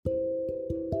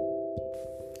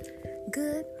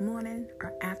Good morning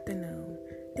or afternoon.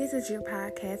 This is your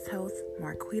podcast host,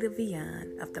 Marquita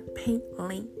Vian of the Pink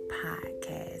Link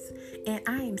Podcast. And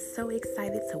I am so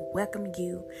excited to welcome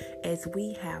you as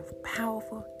we have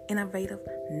powerful, innovative,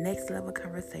 next level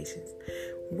conversations.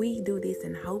 We do this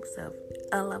in hopes of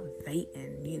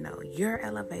elevating, your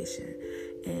elevation.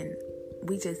 And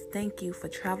we just thank you for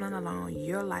traveling along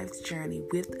your life's journey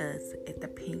with us at the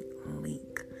Pink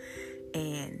Link.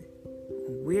 And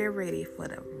we're ready for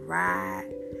the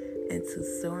ride into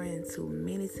soaring into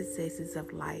many successes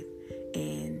of life.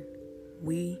 And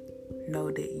we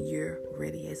know that you're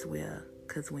ready as well.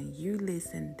 Because when you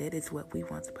listen, that is what we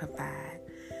want to provide.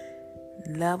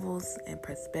 Levels and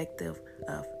perspective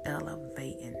of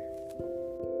elevating.